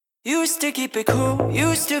Used to keep it cool,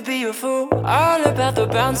 used to be a fool, all about the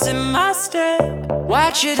bounce in my step.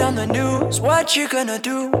 Watch it on the news, what you gonna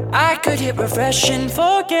do? I could hit refresh and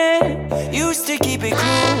forget. Used to keep it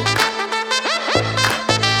cool.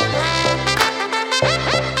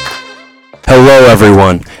 Hello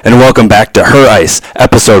everyone, and welcome back to Her Ice,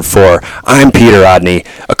 Episode 4. I'm Peter Odney.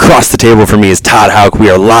 Across the table from me is Todd Hauk.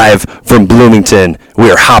 We are live from Bloomington.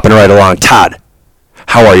 We are hopping right along. Todd,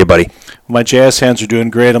 how are you, buddy? My jazz hands are doing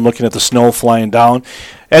great. I'm looking at the snow flying down.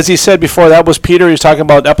 As he said before, that was Peter. He was talking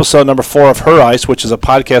about episode number 4 of Her Ice, which is a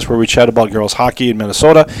podcast where we chat about girls hockey in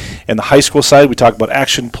Minnesota. And the high school side, we talk about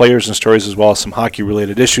action, players, and stories, as well as some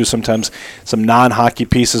hockey-related issues. Sometimes some non-hockey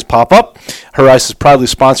pieces pop up. Her Ice is proudly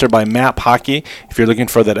sponsored by MAP Hockey. If you're looking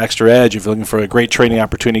for that extra edge, if you're looking for a great training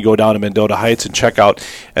opportunity, go down to Mendota Heights and check out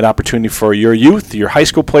an opportunity for your youth, your high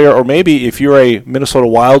school player, or maybe if you're a Minnesota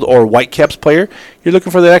Wild or Whitecaps player, you're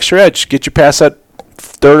looking for that extra edge. Get you past that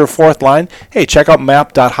third or fourth line. Hey, check out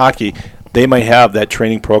map.hockey. They might have that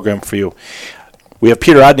training program for you. We have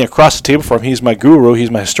Peter Odney across the table from him. He's my guru.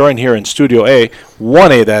 He's my historian here in Studio A,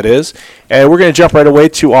 1A that is. And we're going to jump right away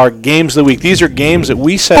to our games of the week. These are games that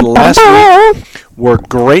we said last week were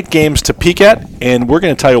great games to peek at, and we're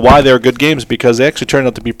going to tell you why they're good games because they actually turned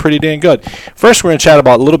out to be pretty dang good. First, we're going to chat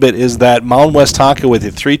about a little bit is that Mountain West Tonka with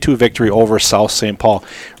a 3-2 victory over South St. Paul.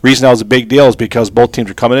 Reason that was a big deal is because both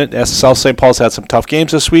teams are coming in. As South St. Paul's had some tough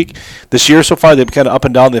games this year so far. They've been kind of up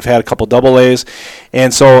and down. They've had a couple double A's,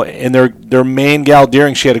 and so in their main gal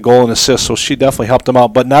Deering, she had a goal and assist, so she definitely helped them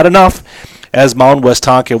out, but not enough. As Mountain West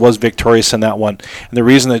Tonka was victorious in that one. And the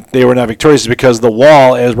reason that they were not victorious is because the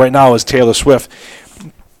wall, as right now, is Taylor Swift.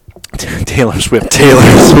 Taylor Swift.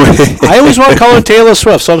 I always want to call her Taylor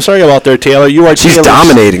Swift, so I'm sorry about that, Taylor. She's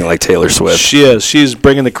dominating like Taylor Swift. She is. She's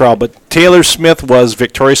bringing the crowd. But Taylor Smith was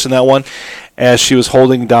victorious in that one as she was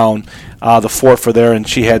holding down the fort for there, and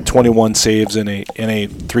she had 21 saves in a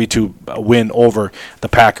 3-2 win over the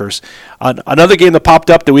Packers. Another game that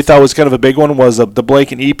popped up that we thought was kind of a big one was the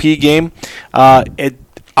Blake and EP game. It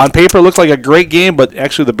on paper looked like a great game, but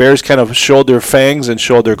actually the Bears kind of showed their fangs and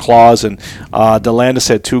showed their claws, and DeLandis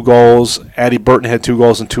had 2 goals, Addie Burton had 2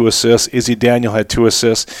 goals and 2 assists, Izzy Daniel had 2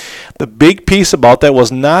 assists. The big piece about that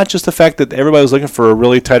was not just the fact that everybody was looking for a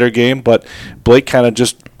really tighter game, but Blake kind of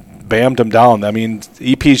just bammed them down. I mean,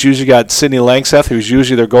 EP's usually got Sydney Langseth, who's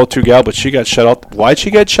usually their go-to gal, but she got shut out. Why'd she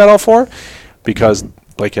get shut out for? Because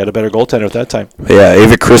Blake had a better goaltender at that time. Yeah,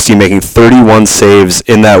 Ava Christie making 31 saves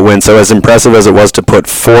in that win. So as impressive as it was to put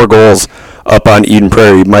 4 goals up on Eden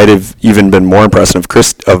Prairie, it might have even been more impressive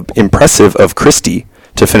of Christie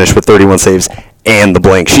to finish with 31 saves and the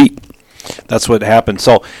blank sheet. That's what happened.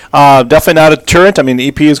 So definitely not a deterrent. I mean, the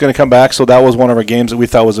EP is going to come back, so that was one of our games that we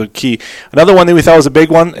thought was a key. Another one that we thought was a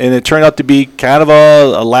big one, and it turned out to be kind of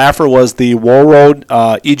a laugher, was the War Road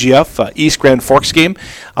EGF, East Grand Forks game.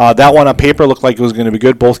 That one on paper looked like it was going to be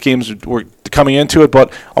good. Both games were coming into it,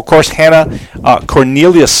 but, of course, Hannah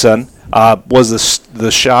Corneliusson was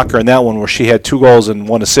the shocker in that one where she had 2 goals and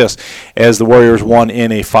 1 assist as the Warriors won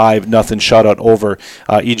in a 5-0 shutout over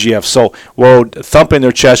EGF. So we're thumping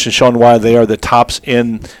their chest and showing why they are the tops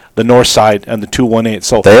in the north side and the 2-1-8.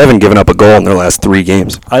 So they haven't given up a goal in their last 3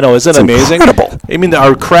 games. I know, isn't it amazing? Incredible. I mean,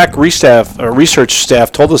 our crack research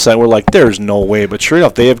staff told us that. We're like, there's no way. But sure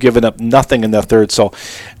enough, they have given up nothing in the third. So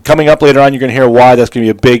coming up later on, you're going to hear why that's going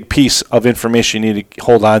to be a big piece of information you need to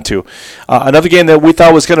hold on to. Another game that we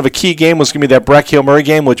thought was kind of a key game was going to be that Breck-Hill-Murray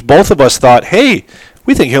game, which both of us thought, hey,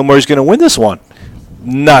 we think Hill-Murray's going to win this one.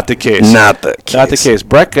 Not the case. Not the case.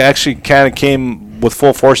 Breck actually kind of came with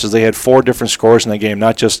full forces. They had 4 different scorers in that game,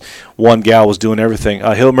 not just one gal was doing everything.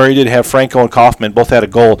 Hill-Murray did have Franco and Kaufman, both had a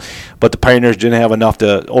goal, but the Pioneers didn't have enough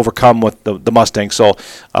to overcome with the Mustangs. So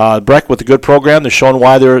Breck with a good program. They're showing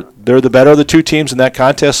why they're the better of the 2 teams in that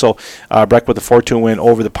contest. So Breck with a 4-2 win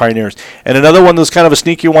over the Pioneers. And another one that was kind of a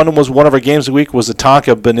sneaky one was one of our games of the week was the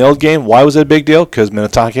Tonka-Benilde game. Why was it a big deal? Because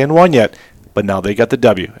Minnetonka hadn't won yet. But now they got the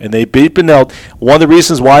W, and they beat Benilde. One of the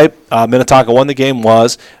reasons why Minnetonka won the game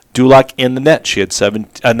was Dulac in the net. She had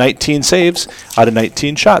 19 saves out of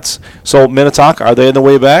 19 shots. So Minnetonka, are they on the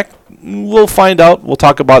way back? We'll find out. We'll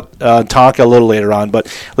talk about Tonka a little later on, but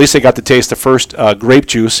at least they got to taste the first grape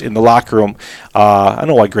juice in the locker room. I don't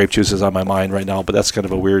know why grape juice is on my mind right now, but that's kind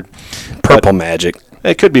of a weird. Purple Magic.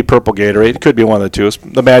 It could be purple Gatorade. It could be one of the two. It's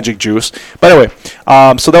the magic juice. But anyway,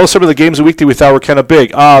 so that was some of the games of the week that we thought were kind of big.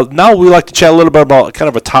 Now we like to chat a little bit about kind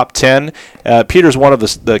of a top 10 Peter's one of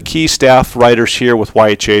the key staff writers here with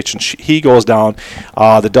YHH, and he goes down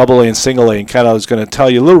the AA and single A and kind of is going to tell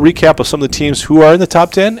you a little recap of some of the teams who are in the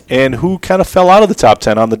top 10 and who kind of fell out of the top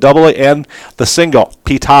 10 on the AA and the single.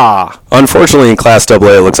 Peter. Unfortunately, in Class AA,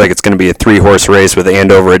 it looks like it's going to be a 3-horse race with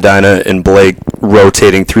Andover, Edina, and Blake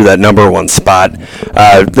rotating through that number 1 spot.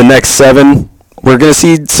 The next 7, we're going to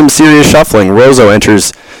see some serious shuffling. Roseau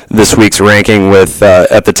enters this week's ranking with,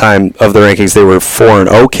 at the time of the rankings, they were 4-0.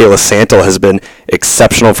 Kayla Santel has been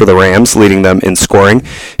exceptional for the Rams, leading them in scoring.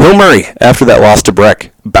 Hill Murray, after that loss to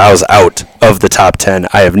Breck, bows out of the top 10.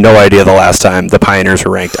 I have no idea the last time the Pioneers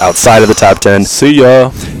were ranked outside of the top 10. See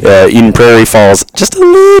ya. Eden Prairie falls just a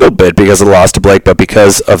little bit because of the loss to Blake, but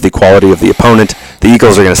because of the quality of the opponent, the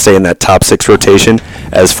Eagles are going to stay in that top 6 rotation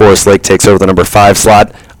as Forest Lake takes over the number 5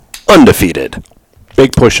 slot, undefeated.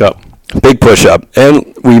 Big push-up. Big push-up.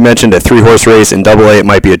 And we mentioned a 3-horse race in AA. It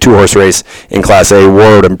might be a 2-horse race in Class A.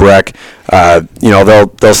 Warroad and Breck,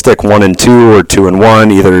 they'll stick 1 and 2 or 2 and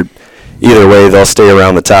 1. Either way, they'll stay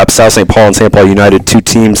around the top. South St. Paul and St. Paul United, 2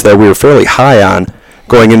 teams that we were fairly high on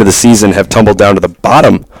going into the season, have tumbled down to the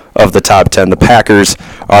bottom of the top 10. The Packers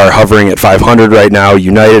are hovering at 500 right now.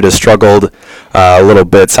 United has struggled a little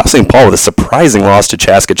bit. South St. Paul with a surprising loss to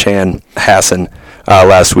Chaska-Chan Hassan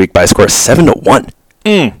last week by a score of 7-1.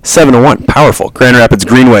 7-1, powerful. Grand Rapids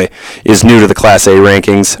Greenway is new to the Class A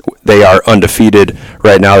rankings. They are undefeated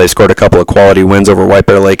right now. They scored a couple of quality wins over White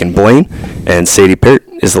Bear Lake and Blaine, and Sadie Peart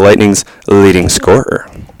is the Lightning's leading scorer.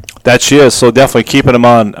 That she is. So definitely keeping them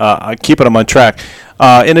on track.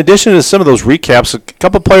 In addition to some of those recaps, a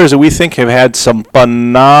couple of players that we think have had some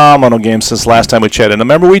phenomenal games since last time we chatted. And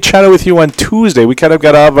remember, we chatted with you on Tuesday. We kind of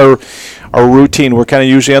got out of our routine. We're kind of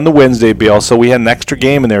usually on the Wednesday, Bill, so we had an extra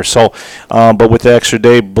game in there. So, but with the extra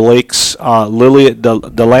day, Blake's Lily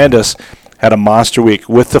DeLandis had a monster week.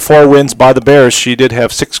 With the 4 wins by the Bears, she did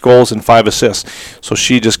have 6 goals and 5 assists. So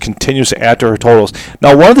she just continues to add to her totals.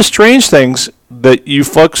 Now, one of the strange things that you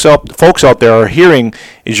folks out there are hearing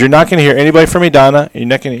is you're not going to hear anybody from Edina, and you're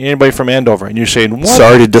not going to hear anybody from Andover. And you're saying, what?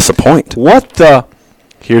 Sorry to disappoint. What the?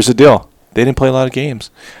 Here's the deal. They didn't play a lot of games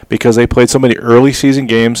because they played so many early season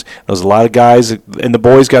games. There was a lot of guys, and the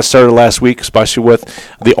boys got started last week, especially with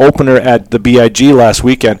the opener at the BIG last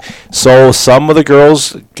weekend. So some of the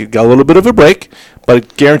girls got a little bit of a break, but I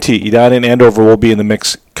guarantee Edina and Andover will be in the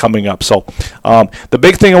mix coming up. So the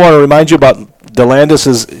big thing I want to remind you about DeLandis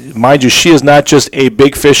is, mind you, she is not just a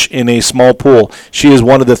big fish in a small pool. She is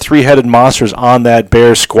one of the 3-headed monsters on that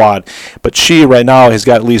Bears squad. But she right now has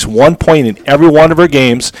got at least 1 point in every one of her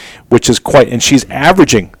games, which is quite, and she's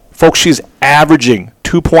averaging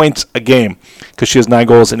 2 points a game because she has 9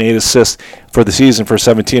 goals and 8 assists for the season for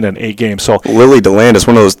 17 and 8 games. So Lily DeLandis,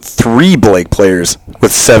 one of those 3 Blake players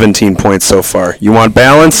with 17 points so far. You want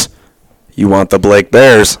balance? You want the Blake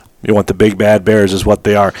Bears. You want the big bad Bears is what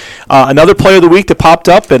they are. Another player of the week that popped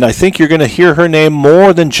up, and I think you're going to hear her name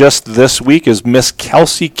more than just this week, is Miss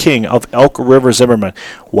Kelsey King of Elk River Zimmerman.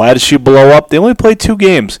 Why did she blow up? They only played 2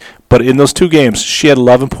 games, but in those 2 games, she had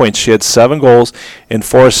 11 points. She had 7 goals and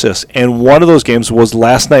 4 assists, and one of those games was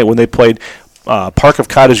last night when they played Park of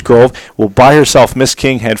Cottage Grove. Well, by herself, Miss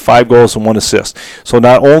King had 5 goals and 1 assist. So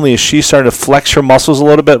not only is she starting to flex her muscles a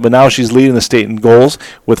little bit, but now she's leading the state in goals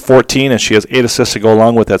with 14, and she has 8 assists to go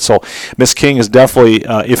along with that. So Miss King is definitely,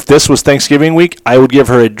 if this was Thanksgiving week, I would give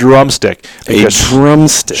her a drumstick. A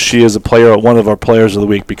drumstick. She is one of our players of the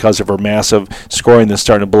week because of her massive scoring that's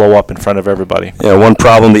starting to blow up in front of everybody. Yeah, one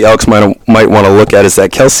problem the Elks might want to look at is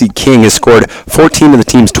that Kelsey King has scored 14 of the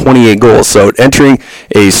team's 28 goals. So entering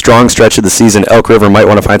a strong stretch of the season, Elk River might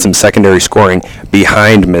want to find some secondary scoring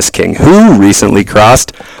behind Miss King, who recently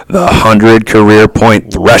crossed the 100 career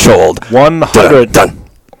point threshold. 100. Done.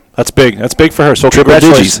 That's big. That's big for her. So Triple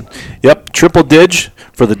congratulations. digits. Yep, triple dig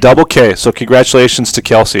for the double K. So congratulations to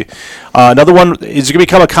Kelsey. Another one is going to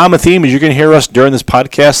become a common theme as you're going to hear us during this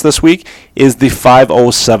podcast this week is the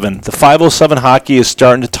 507. The 507 hockey is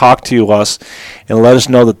starting to talk to us and let us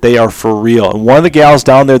know that they are for real. And one of the gals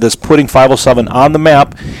down there that's putting 507 on the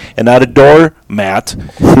map and not a doormat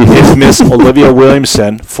is Miss Olivia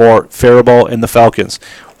Williamson for Faribault and the Falcons.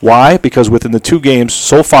 Why? Because within the 2 games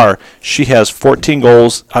so far, she has 14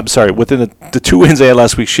 goals. I'm sorry, within the 2 wins they had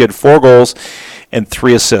last week, she had 4 goals and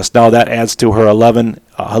 3 assists. Now that adds to her 11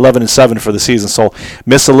 and 7 for the season. So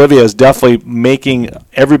Miss Olivia is definitely making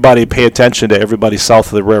everybody pay attention to everybody south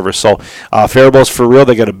of the river. So Faribault's for real.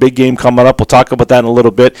 They got a big game coming up. We'll talk about that in a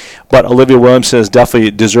little bit. But Olivia Williamson is definitely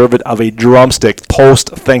deserved of a drumstick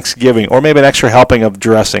post-Thanksgiving, or maybe an extra helping of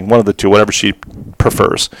dressing, one of the two, whatever she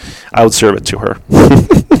prefers. I would serve it to her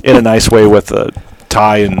in a nice way with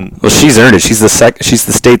tie. And well, she's earned it. She's the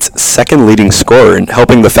state's second leading scorer in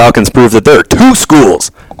helping the Falcons prove that there are two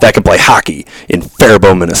schools that can play hockey in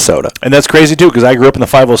Faribault, Minnesota. And that's crazy, too, because I grew up in the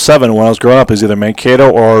 507. When I was growing up, it was either Mankato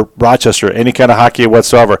or Rochester, any kind of hockey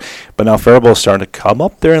whatsoever. But now Faribault is starting to come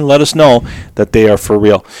up there and let us know that they are for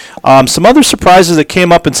real. Some other surprises that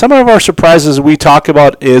came up, and some of our surprises we talk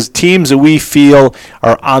about is teams that we feel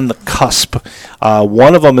are on the cusp.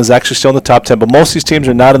 One of them is actually still in the top 10, but most of these teams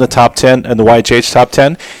are not in the top 10 and the YHH top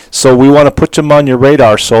 10. So we want to put them on your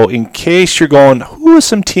radar. So in case you're going, who are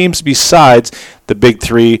some teams besides the big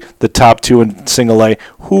three, the top two in single A,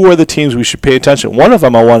 who are the teams we should pay attention? One of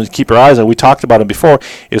them I wanted to keep our eyes on, we talked about them before,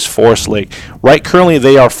 is Forest Lake. Right, currently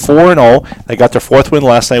they are 4-0. They got their fourth win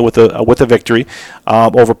last night with a victory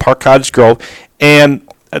over Park Cottage Grove. And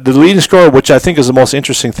the leading scorer, which I think is the most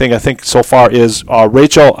interesting thing I think so far, is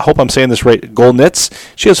Rachel, I hope I'm saying this right, Golnitz.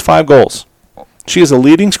 She has 5 goals. She is the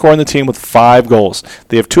leading scorer on the team with 5 goals.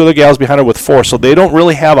 They have 2 other gals behind her with 4, so they don't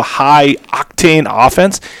really have a high-octane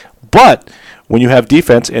offense, but when you have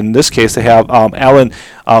defense, in this case they have Alan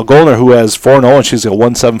Goldner, who has 4-0, and she's a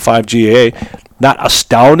 175 GAA. Not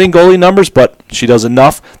astounding goalie numbers, but she does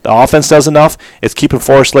enough. The offense does enough. It's keeping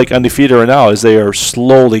Forest Lake undefeated right now as they are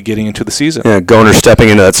slowly getting into the season. Yeah, Goner stepping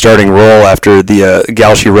into that starting role after the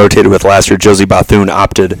gal she rotated with last year, Josie Bethune,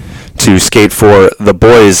 opted to skate for the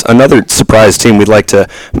boys. Another surprise team we'd like to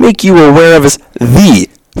make you aware of is the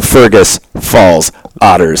Fergus Falls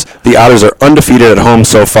Otters. The Otters are undefeated at home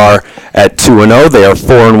so far at 2-0. They are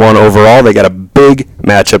 4-1 overall. They got a big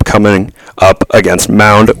matchup coming up against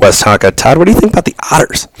Mound Westonka. Todd, what do you think about the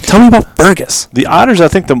Otters? Tell me about Fergus. The Otters, I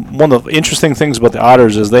think one of the interesting things about the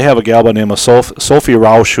Otters is they have a gal by the name of Sophie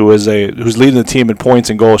Rausch, who's leading the team in points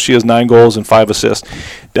and goals. She has 9 goals and 5 assists.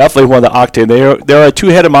 Definitely one of the octane. They're a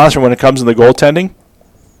two-headed monster when it comes to the goaltending.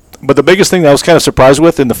 But the biggest thing that I was kind of surprised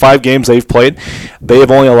with, in the 5 games they've played, they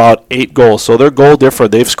have only allowed 8 goals. So their goal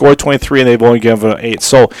difference, they've scored 23 and they've only given 8.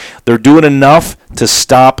 So they're doing enough to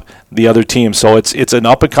stop the other team. So it's an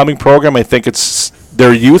up-and-coming program. I think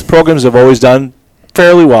their youth programs have always done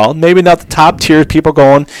fairly well. Maybe not the top tier people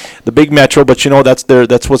going, the big metro, but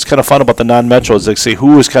that's what's kind of fun about the non-metro is they see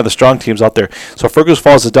who is kind of the strong teams out there. So Fergus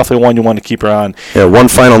Falls is definitely one you want to keep her on. Yeah, one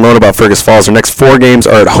final note about Fergus Falls. Their next 4 games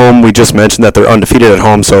are at home. We just mentioned that they're undefeated at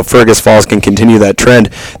home, so if Fergus Falls can continue that trend,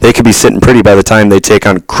 they could be sitting pretty by the time they take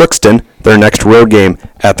on Crookston, their next road game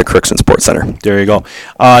at the Crookston Sports Center. There you go.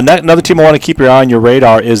 Another team I want to keep your eye on your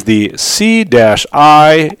radar is the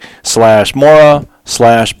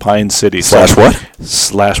C-I/Mora/Pine City. Slash what?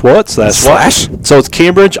 Slash what? Slash? So it's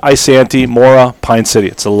Cambridge, Isanti, Mora, Pine City.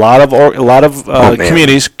 It's a lot of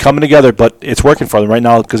communities coming together, but it's working for them right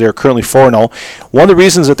now because they're currently 4-0. One of the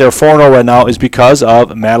reasons that they're 4-0 right now is because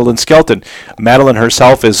of Madeline Skelton. Madeline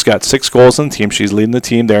herself has got 6 goals on the team. She's leading the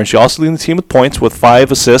team there, and she also leading the team with points with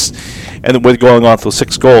 5 assists, and with going on with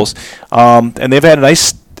 6 goals. And they've had a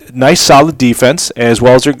nice solid defense, as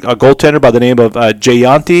well as a goaltender by the name of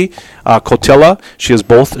Jayanti Kotila. She has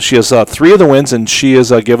 3 of the wins, and she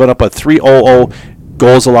has given up a 3.00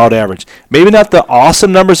 goals allowed average. Maybe not the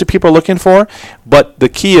awesome numbers that people are looking for, but the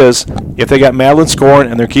key is if they got Madeline scoring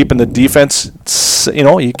and they're keeping the defense,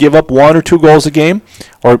 you give up 1 or 2 goals a game,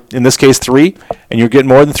 or in this case 3, and you're getting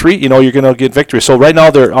more than 3, you're going to get victory. So right now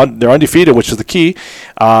they're undefeated, which is the key.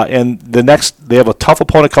 And they have a tough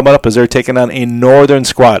opponent coming up as they're taking on a northern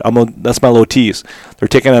squad. That's my little tease. They're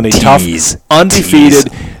taking on a tough,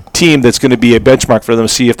 undefeated team that's going to be a benchmark for them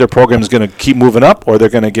to see if their program is going to keep moving up or they're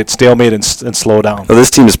going to get stalemate and slow down. Well,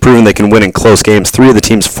 this team has proven they can win in close games. 3 of the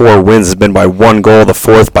team's 4 wins has been by 1 goal, the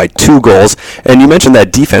 4th by 2 goals. And you mentioned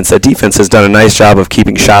that defense. That defense has done a nice job of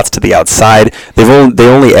keeping shots to the outside. They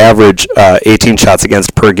only average 18 shots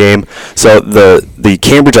against per game. So the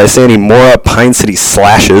Cambridge, Isanti, Mora, Pine City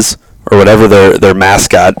Slashes, or whatever their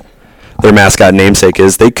mascot namesake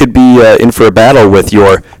is, they could be in for a battle with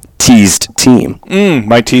your teased team.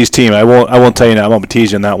 My teased team. I won't tell you now. I'm going to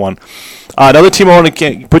tease you in that one. Another team I want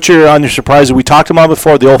to put you on your surprise that we talked about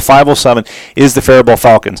before, the old 507, is the Faribault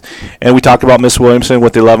Falcons. And we talked about Miss Williamson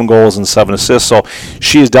with the 11 goals and 7 assists. So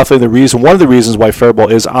she is definitely one of the reasons why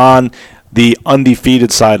Faribault is on the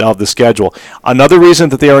undefeated side of the schedule. Another reason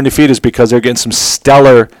that they are undefeated is because they're getting some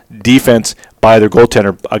stellar defense by their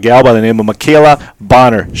goaltender, a gal by the name of Michaela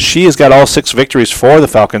Bonner. She has got all 6 victories for the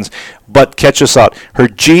Falcons, but catch this out. Her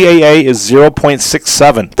GAA is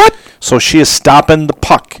 0.67. What? So she is stopping the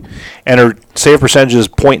puck, and her save percentage is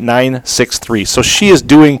 .963. So she is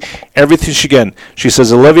doing everything she can. She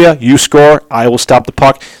says, Olivia, you score, I will stop the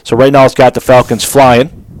puck. So right now it's got the Falcons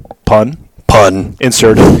flying. Pun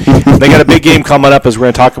inserted. They got a big game coming up, as we're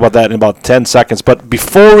going to talk about that in about 10 seconds. But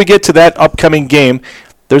before we get to that upcoming game,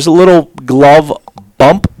 there's a little glove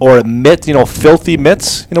bump or a mitt, filthy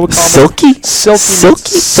mitts, we call them?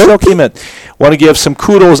 Silky mitt. Want to give some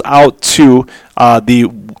kudos out to the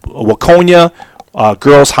Waconia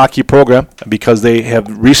girls hockey program because they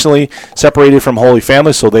have recently separated from Holy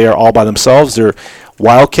Family, so they are all by themselves. They're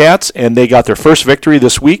Wildcats, and they got their first victory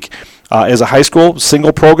this week as a high school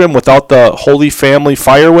single program without the Holy Family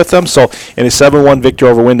fire with them. So in a 7-1 victory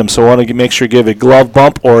over Wyndham. So I want to make sure to give a glove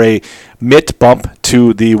bump or a mitt bump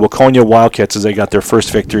to the Waconia Wildcats as they got their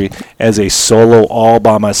first victory as a solo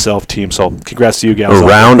all-by-myself team. So congrats to you guys. A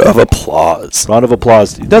round of applause. Round of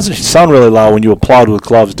applause. It doesn't sound really loud when you applaud with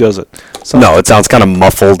gloves, does it? No, it sounds kind of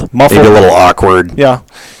muffled. Maybe a little awkward. Yeah.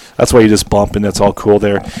 That's why you just bump, and that's all cool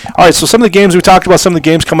there. All right, so some of the games we talked about, some of the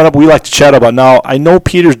games coming up we like to chat about. Now, I know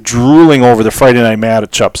Peter's drooling over the Friday night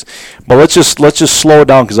matchups, but let's just slow it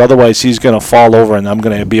down because otherwise he's going to fall over, and I'm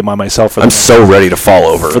going to be by myself. I'm so ready to fall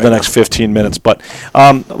over for the next 15 minutes. But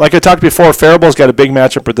like I talked before, Faribault's got a big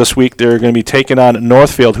matchup for this week. They're going to be taking on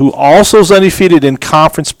Northfield, who also is undefeated in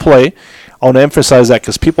conference play. I want to emphasize that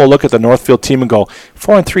because people look at the Northfield team and go,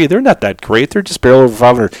 4-3, they're not that great. They're just barely over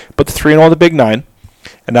 500. But the 3-0 the Big Nine.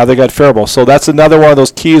 And now they got Faribault. So that's another one of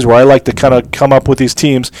those keys where I like to kind of come up with these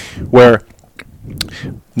teams where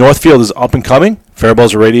Northfield is up and coming.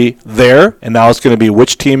 Faribault's already there. And now it's going to be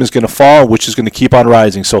which team is going to fall and which is going to keep on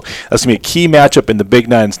rising. So that's going to be a key matchup in the Big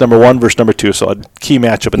Nine. It's number 1 versus number 2. So a key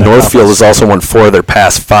matchup in that Northfield conference. has also won 4 of their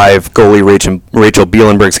past 5. Goalie Rachel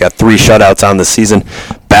Bielenberg's got 3 shutouts on the season.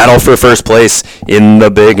 Battle for first place in the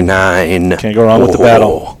Big Nine. Can't go wrong with the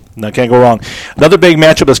battle. No, can't go wrong. Another big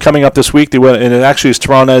matchup that's coming up this week, and it actually is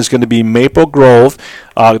tomorrow night, is going to be Maple Grove.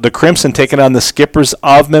 The Crimson taking on the Skippers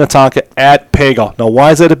of Minnetonka at Pagal. Now,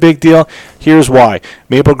 why is that a big deal? Here's why.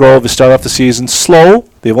 Maple Grove has started off the season slow.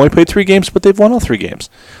 They've only played 3 games, but they've won all 3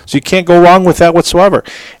 games. So you can't go wrong with that whatsoever.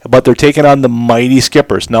 But they're taking on the mighty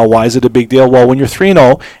Skippers. Now, why is it a big deal? Well, when you're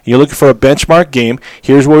 3-0 and you're looking for a benchmark game,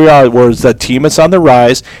 here's where we are. Where's the team that's on the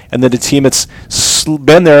rise and then the team that's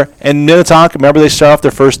been there. And Minnetonka, remember they start off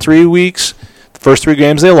their first 3 weeks. The first 3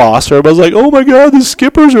 games they lost. So everybody's like, oh, my God, the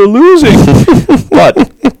Skippers are losing.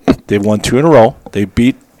 But they've won 2 in a row. They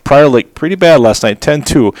beat Prior Lake pretty bad last night,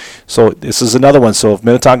 10-2. So this is another one. So if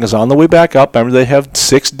Minnetonka's on the way back up, remember they have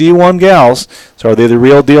 6 D1 gals. So are they the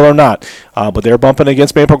real deal or not? But they're bumping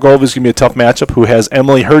against Maple Grove. It's going to be a tough matchup. Who has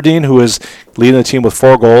Emily Herdine, who is leading the team with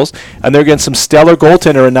 4 goals. And they're getting some stellar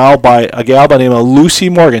goaltender now by a gal by the name of Lucy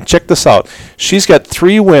Morgan. Check this out. She's got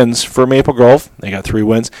 3 wins for Maple Grove. They got 3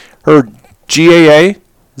 wins. Her GAA,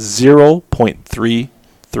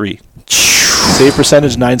 0.33. Save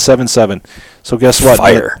percentage, 977. So guess what?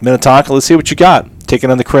 Fire. Minnetonka, let's see what you got.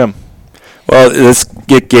 Taking on the Crim. Well, this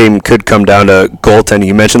game could come down to goaltending.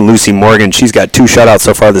 You mentioned Lucy Morgan. She's got 2 shutouts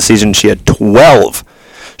so far this season. She had 12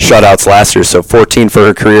 shutouts last year, so 14 for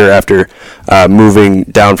her career after moving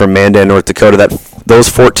down from Mandan, North Dakota. Those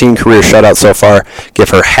 14 career shutouts so far give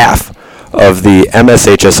her half of the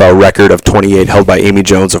MSHSL record of 28 held by Amy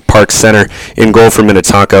Jones of Park Center. In goal for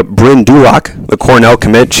Minnetonka, Bryn Durock, the Cornell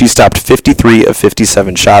commit, she stopped 53 of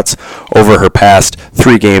 57 shots over her past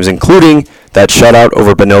 3 games, including that shutout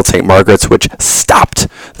over Benilde St. Margaret's, which stopped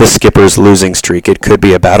the Skippers' losing streak. It could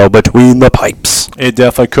be a battle between the pipes. It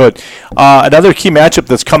definitely could. Another key matchup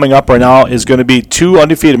that's coming up right now is going to be 2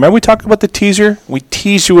 undefeated. Remember we talked about the teaser? We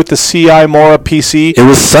teased you with the CI Mora PC. It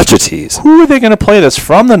was such a tease. Who are they going to play that's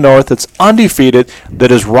from the north, that's undefeated,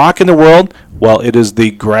 that is rocking the world? Well, it is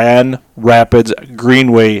the Grand Rapids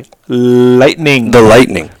Greenway Lightning. The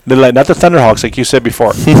Lightning. Not the Thunderhawks, like you said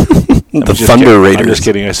before. The Thunder Raiders. I'm just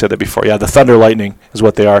kidding. I said that before. Yeah, the Thunder Lightning is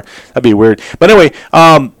what they are. That'd be weird. But anyway,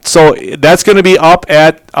 so that's going to be up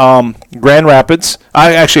at Grand Rapids.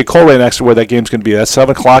 Actually, Colerain next to where that game's going to be. That's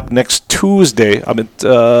 7 o'clock next Tuesday. I'm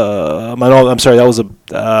sorry. That was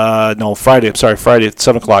Friday. I'm sorry, Friday at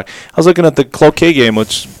 7 o'clock. I was looking at the Cloquet game,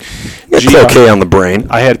 which Cloquet on the brain.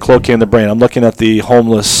 I had Cloquet in the brain. I'm looking at the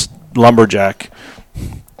homeless lumberjack.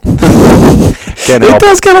 It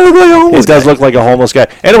does kind of look like a homeless guy. It does look like a homeless guy.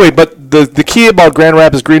 Anyway, but the key about Grand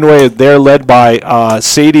Rapids Greenway, they're led by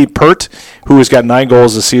Sadie Pert, who has got 9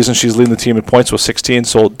 goals this season. She's leading the team in points with 16,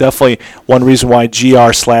 so definitely one reason why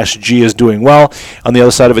GR/G is doing well. On the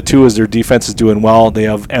other side of it, too, is their defense is doing well. They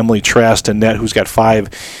have Emily Trask and net, who's got 5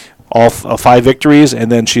 victories, and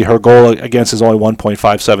then her goal against is only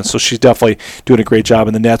 1.57. So she's definitely doing a great job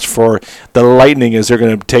in the nets for the Lightning as they're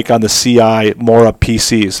going to take on the CI Mora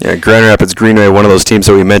PCs. Yeah, Grand Rapids Greenway, one of those teams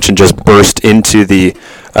that we mentioned, just burst into the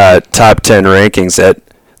top 10 rankings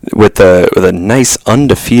with a nice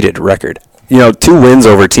undefeated record. 2 wins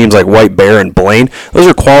over teams like White Bear and Blaine. Those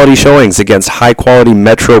are quality showings against high-quality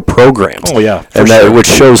Metro programs. Oh, yeah. And which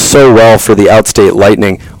shows so well for the Outstate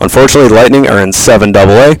Lightning. Unfortunately, Lightning are in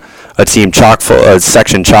 7AA, a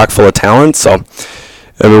section chock full of talent. So,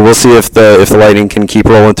 we'll see if the Lightning can keep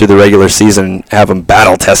rolling through the regular season and have them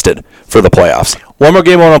battle-tested for the playoffs. One more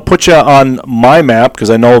game I want to put you on my map,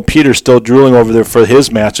 because I know Peter's still drooling over there for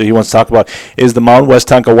his match that he wants to talk about, is the Mount West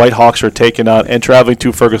Tonka Whitehawks are taking on and traveling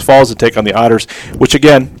to Fergus Falls to take on the Otters, which,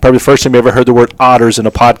 again, probably the first time you ever heard the word Otters in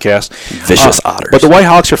a podcast. Vicious Otters. But the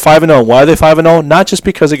Whitehawks are 5-0. Why are they 5-0? Not just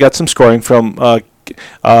because they got some scoring from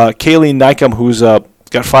Kayleen Nykum, who's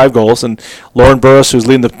got 5 goals, and Lauren Burris, who's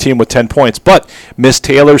leading the team with 10 points. But Miss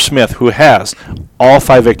Taylor Smith, who has all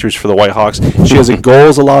 5 victories for the Whitehawks, she has a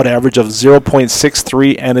goals allowed average of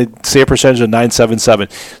 0.63 and a save percentage of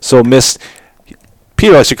 .977. So Miss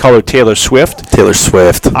Peter likes to call her Taylor Swift. Taylor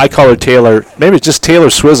Swift. I call her Taylor. Maybe it's just Taylor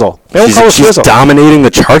Swizzle. She's dominating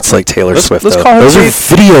the charts like Taylor Swift. Let's call her. Those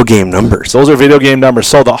are video game numbers. Those are video game numbers.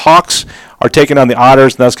 So the Hawks are taking on the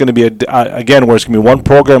Otters, and that's going to be again where it's going to be one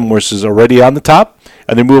program which is already on the top,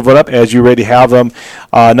 and they're moving up as you already have them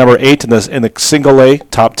number 8 in the single A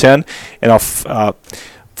top 10, and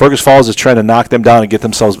Fergus Falls is trying to knock them down and get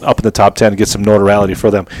themselves up in the top 10 and get some notoriety for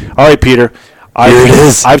them. All right, Peter. Here it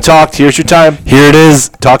is. I've talked. Here's your time. Here it is.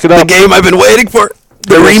 Talk it up. The game I've been waiting for.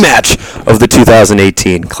 The rematch of the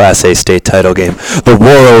 2018 Class A state title game. The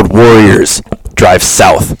World Warriors drive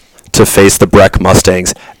south to face the Breck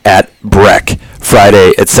Mustangs at Breck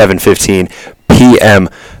Friday at 7:15 p.m.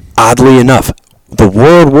 Oddly enough, the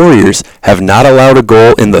World Warriors have not allowed a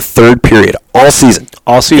goal in the third period all season.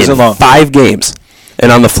 All season long. 5 games.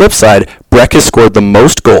 And on the flip side, Breck has scored the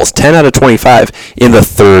most goals, 10 out of 25, in the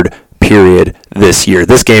third period this year.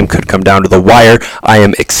 This game could come down to the wire. I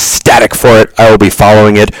am ecstatic for it. I will be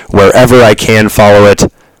following it wherever I can follow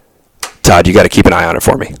it. Todd, you got to keep an eye on it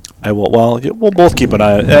for me. I will. Well, we'll both keep an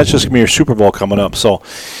eye on it. That's just going to be your Super Bowl coming up. So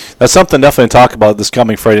that's something definitely to talk about this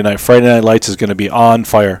coming Friday night. Friday Night Lights is going to be on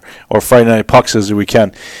fire, or Friday Night Pucks as we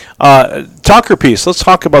can. Talker piece. Let's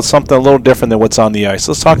talk about something a little different than what's on the ice.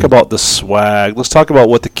 Let's talk about the swag. Let's talk about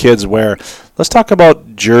what the kids wear. Let's talk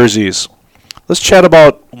about jerseys. Let's chat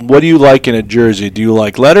about what do you like in a jersey. Do you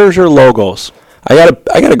like letters or logos? I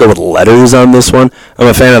gotta go with letters on this one. I'm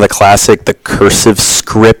a fan of the classic, the cursive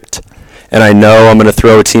script. And I know I'm going to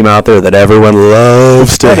throw a team out there that everyone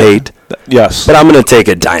loves to hate. Yes. But I'm going to take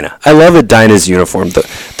Edina. I love Edina's uniform.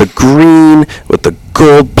 The green with the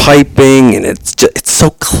gold piping, and it's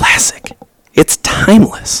so classic. It's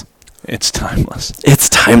timeless. It's timeless. It's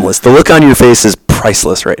timeless. The look on your face is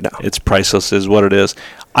priceless right now. It's priceless is what it is.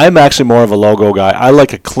 I'm actually more of a logo guy. I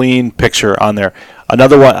like a clean picture on there.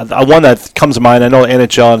 Another one that comes to mind, I know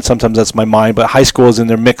NHL, and sometimes that's my mind, but high school is in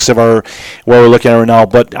their mix of where we're looking at right now.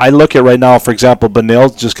 But I look at right now, for example,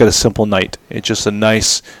 Benilde just got a simple night. It's just a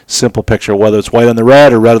nice, simple picture. Whether it's white on the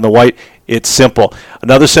red or red on the white, it's simple.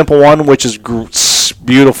 Another simple one, which is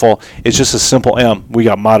beautiful, is just a simple M. We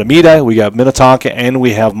got Matamita, we got Minnetonka, and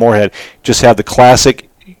we have Moorhead. Just have the classic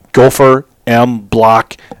Gopher M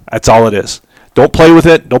block. That's all it is. Don't play with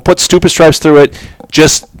it. Don't put stupid stripes through it.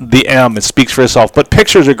 Just the M. It speaks for itself. But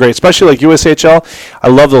pictures are great, especially like USHL. I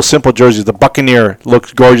love those simple jerseys. The Buccaneer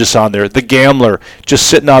looks gorgeous on there. The Gambler just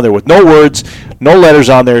sitting on there with no words, no letters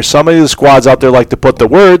on there. Some of the squads out there like to put the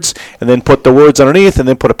words and then put the words underneath and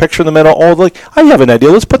then put a picture in the middle. Oh, like I have an idea.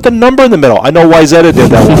 Let's put the number in the middle. I know Wyzetta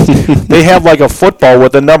did that one. They have like a football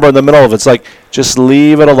with a number in the middle of it. It's like just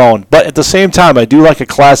leave it alone. But at the same time, I do like a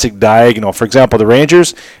classic diagonal. For example, the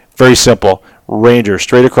Rangers, very simple. Ranger,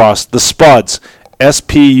 straight across. The Spuds,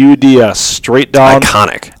 SPUDS, straight down.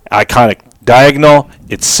 Iconic. Diagonal,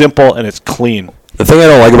 it's simple, and it's clean. The thing I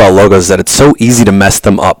don't like about logos is that it's so easy to mess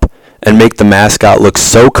them up and make the mascot look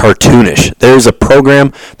so cartoonish. There's a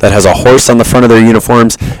program that has a horse on the front of their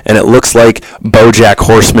uniforms, and it looks like BoJack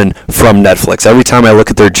Horseman from Netflix. Every time I look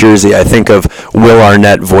at their jersey, I think of Will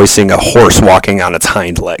Arnett voicing a horse walking on its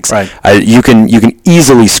hind legs. Right. You can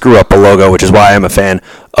easily screw up a logo, which is why I'm a fan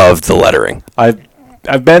of the lettering.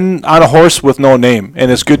 I've been on a horse with no name, and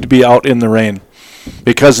it's good to be out in the rain.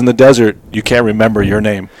 Because in the desert, you can't remember your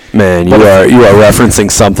name. Man, you are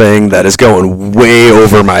referencing something that is going way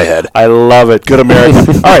over my head. I love it. Good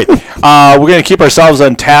American. All right. We're going to keep ourselves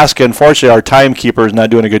on task. Unfortunately, our timekeeper is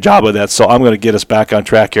not doing a good job of that, so I'm going to get us back on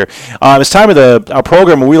track here. It's time of our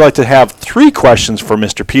program where we like to have 3 questions for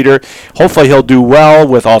Mr. Peter. Hopefully, he'll do well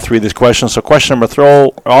with all 3 of these questions. So question number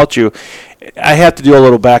throw out you I have to do a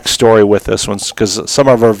little backstory with this one because some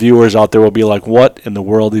of our viewers out there will be like, what in the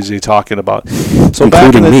world is he talking about? So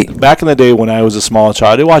back in the day when I was a small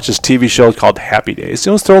child, I watched this TV show called Happy Days.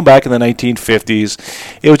 It was thrown back in the 1950s.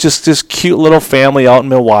 It was just this cute little family out in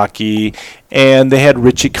Milwaukee, and they had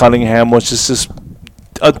Richie Cunningham, which is this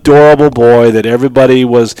adorable boy that everybody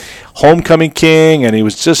was homecoming king, and he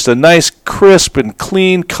was just a nice, crisp, and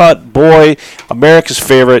clean-cut boy, America's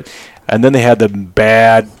favorite. And then they had the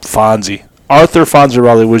bad Fonzie. Arthur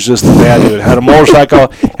Fonzarelli was just the bad dude. Had a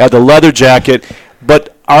motorcycle, had the leather jacket,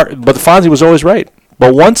 but the Fonzie was always right.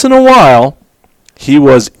 But once in a while, he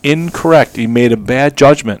was incorrect. He made a bad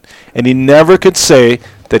judgment, and he never could say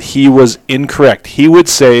that he was incorrect. He would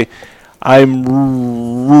say, and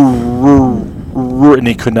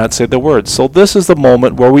he could not say the word. So this is the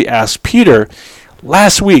moment where we ask Peter,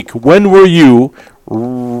 last week, when were you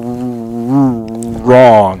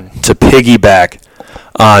wrong? To piggyback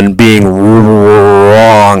on being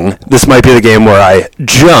wrong, this might be the game where I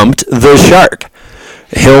jumped the shark.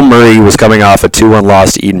 Hill Murray was coming off a 2-1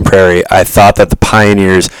 loss to Eden Prairie. I thought that the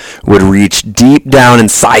Pioneers would reach deep down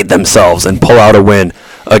inside themselves and pull out a win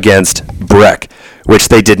against Breck, which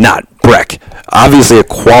they did not. Breck, obviously a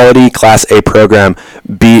quality Class A program,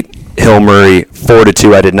 beat Hill Murray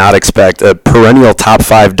 4-2. I did not expect a perennial top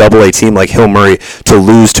 5 AA team like Hill Murray to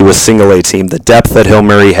lose to a single A team. The depth that Hill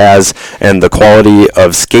Murray has and the quality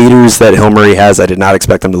of skaters that Hill Murray has, I did not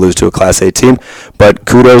expect them to lose to a Class A team. But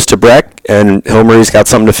kudos to Breck, and Hill Murray's got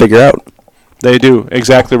something to figure out. They do,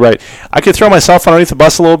 exactly right. I could throw myself underneath the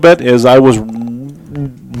bus a little bit, as I was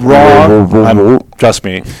wrong. Trust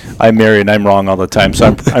me, I'm married and I'm wrong all the time,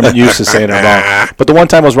 so I'm used to saying it wrong. But the one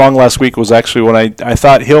time I was wrong last week was actually when I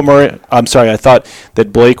thought I thought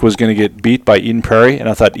that Blake was going to get beat by Eden Prairie, and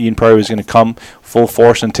I thought Eden Prairie was going to come full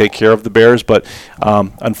force and take care of the Bears, but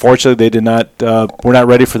unfortunately they did not. We're not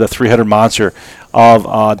ready for the 300 monster of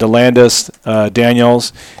DeLandis,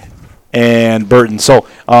 Daniels, and Burton. So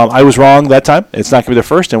I was wrong that time. It's not going to be the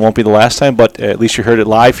first and won't be the last time, but at least you heard it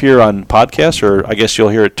live here on podcast, or I guess you'll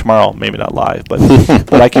hear it tomorrow. Maybe not live, but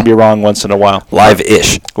but I can be wrong once in a while.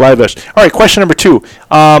 Live-ish. Live-ish. All right, question number 2.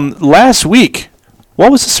 Last week,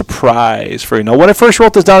 what was the surprise for you? Now, when I first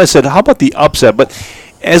wrote this down, I said, how about the upset? But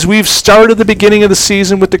as we've started the beginning of the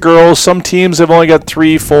season with the girls, some teams have only got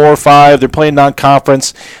 3, 4, 5. They're playing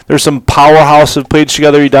non-conference. There's some powerhouses have played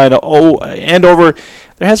together. Edina, Andover.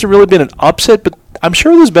 There hasn't really been an upset, but I'm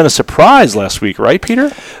sure there's been a surprise last week, right,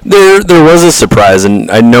 Peter? There was a surprise,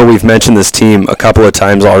 and I know we've mentioned this team a couple of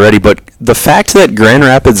times already, but the fact that Grand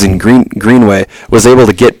Rapids and Greenway was able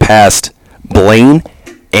to get past Blaine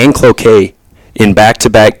and Cloquet in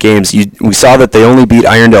back-to-back games, we saw that they only beat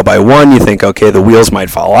Irondale by 1. You think, okay, the wheels might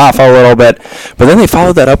fall off a little bit, but then they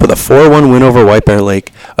followed that up with a 4-1 win over White Bear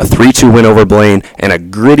Lake, a 3-2 win over Blaine, and a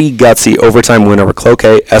gritty, gutsy overtime win over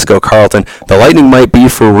Cloquet, Esco, Carleton. The Lightning might be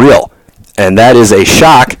for real, and that is a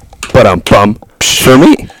shock, but for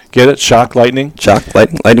me. Get it? Shock, lightning? Shock,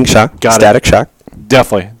 lightning shock, Got static it. shock.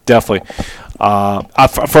 Definitely.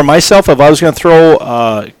 For myself, if I was going to throw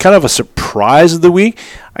kind of a surprise of the week,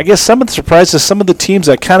 I guess some of the surprises, some of the teams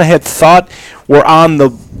I kind of had thought were on the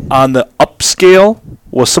upscale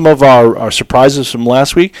was some of our surprises from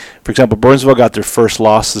last week. For example, Burnsville got their first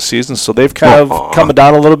loss this season, so they've kind of come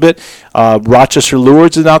down a little bit. Rochester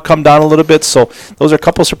Lourdes has now come down a little bit, so those are a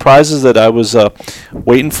couple of surprises that I was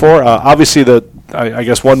waiting for. Obviously, I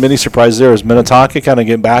guess one mini surprise there is Minnetonka kind of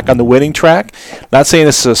getting back on the winning track. Not saying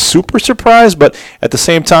it's a super surprise, but at the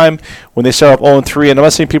same time, when they start up 0-3, and I'm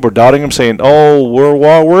not seeing people doubting them, saying, we're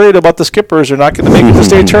worried about the Skippers. They're not going to make it to the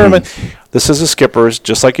state tournament. This is the Skippers,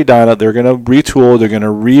 just like Edina. They're going to retool, they're going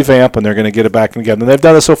to revamp, and they're going to get it back again. And they've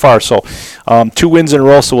done it so far. So 2 wins in a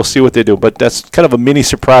row, so we'll see what they do. But that's kind of a mini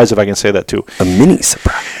surprise, if I can say that too. A mini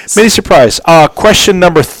surprise. Mini surprise. Question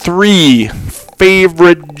number 3.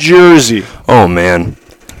 Favorite jersey? Oh man,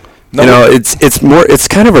 it's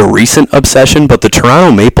kind of a recent obsession, but the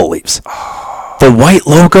Toronto Maple Leafs, the white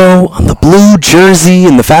logo on the blue jersey,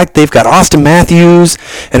 and the fact they've got Austin Matthews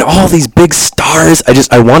and all these big stars.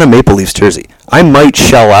 I want a Maple Leafs jersey. I might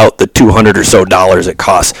shell out the $200 or so it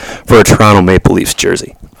costs for a Toronto Maple Leafs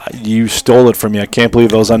jersey. You stole it from me. I can't believe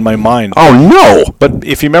that was on my mind. Oh, no. But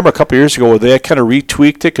if you remember a couple years ago, they kind of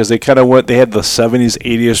retweaked it because they kind of they had the 70s,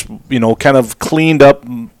 80s, kind of cleaned up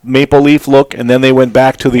Maple Leaf look, and then they went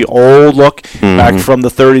back to the old look, back from the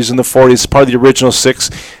 30s and the 40s. Part of the original 6,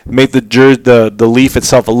 made the leaf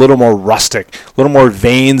itself a little more rustic, a little more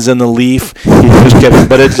veins in the leaf. Just kidding.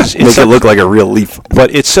 But it's make it look like a real leaf. But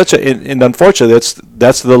it's such and unfortunately,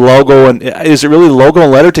 that's the logo. And is it really the logo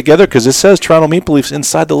and letter together? Because it says Toronto Maple Leafs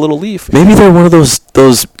inside the little leaf. Maybe they're one of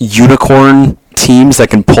those unicorn teams that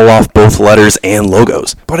can pull off both letters and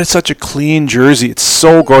logos. But it's such a clean jersey. It's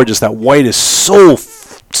so gorgeous. That white is so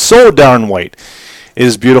darn white. It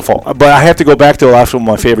is beautiful. But I have to go back to the last one of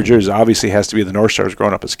my favorite jerseys. Obviously, it has to be the North Stars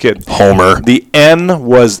growing up as a kid. Homer. The N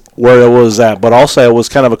was where it was at. But also, I was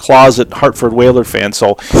kind of a closet Hartford Whaler fan.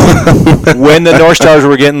 So when the North Stars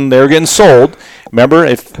were getting sold, remember,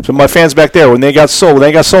 if some of my fans back there, when they got sold, and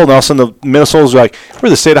all of a sudden the Minnesotans were like, we're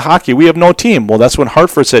the state of hockey. We have no team. Well, that's when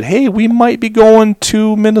Hartford said, hey, we might be going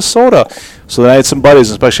to Minnesota. So then I had some buddies,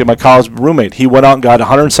 especially my college roommate. He went out and got a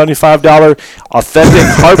 $175 authentic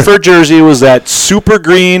Hartford jersey. It was that super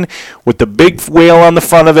green with the big whale on the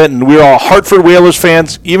front of it, and we were all Hartford Whalers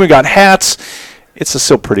fans, even got hats. It's a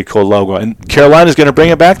still pretty cool logo. And Carolina's going to bring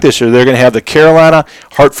it back this year. They're going to have the Carolina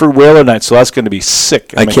Hartford Whaler Night, so that's going to be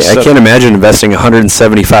sick. I can't imagine investing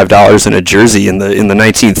 $175 in a jersey in the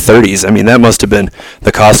 1930s. I mean, that must have been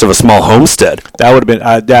the cost of a small homestead. That would have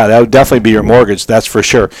been that would definitely be your mortgage, that's for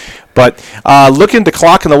sure. But looking at the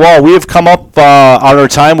clock on the wall, we have come up on our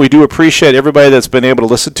time. We do appreciate everybody that's been able to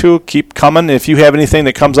listen to. Keep coming. If you have anything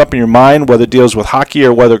that comes up in your mind, whether it deals with hockey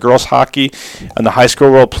or whether girls hockey in the high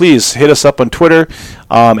school world, please hit us up on Twitter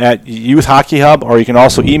at Youth Hockey Hub, or you can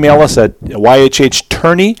also email us at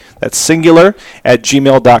yhhturney, that's singular, at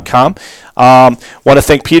gmail.com. Want to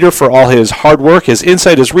thank Peter for all his hard work, his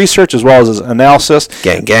insight, his research, as well as his analysis.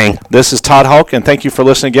 Gang. This is Todd Houck, and thank you for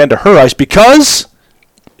listening again to Her Ice, because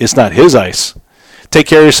it's not his ice. Take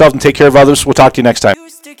care of yourself and take care of others. We'll talk to you next time.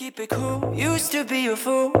 Used to keep it cool, used to be a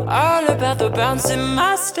fool, all about the bounce in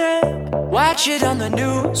my step. Watch it on the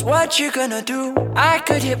news, what you gonna do? I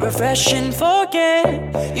could hit refresh and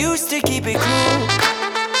forget. Used to keep it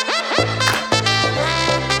cool.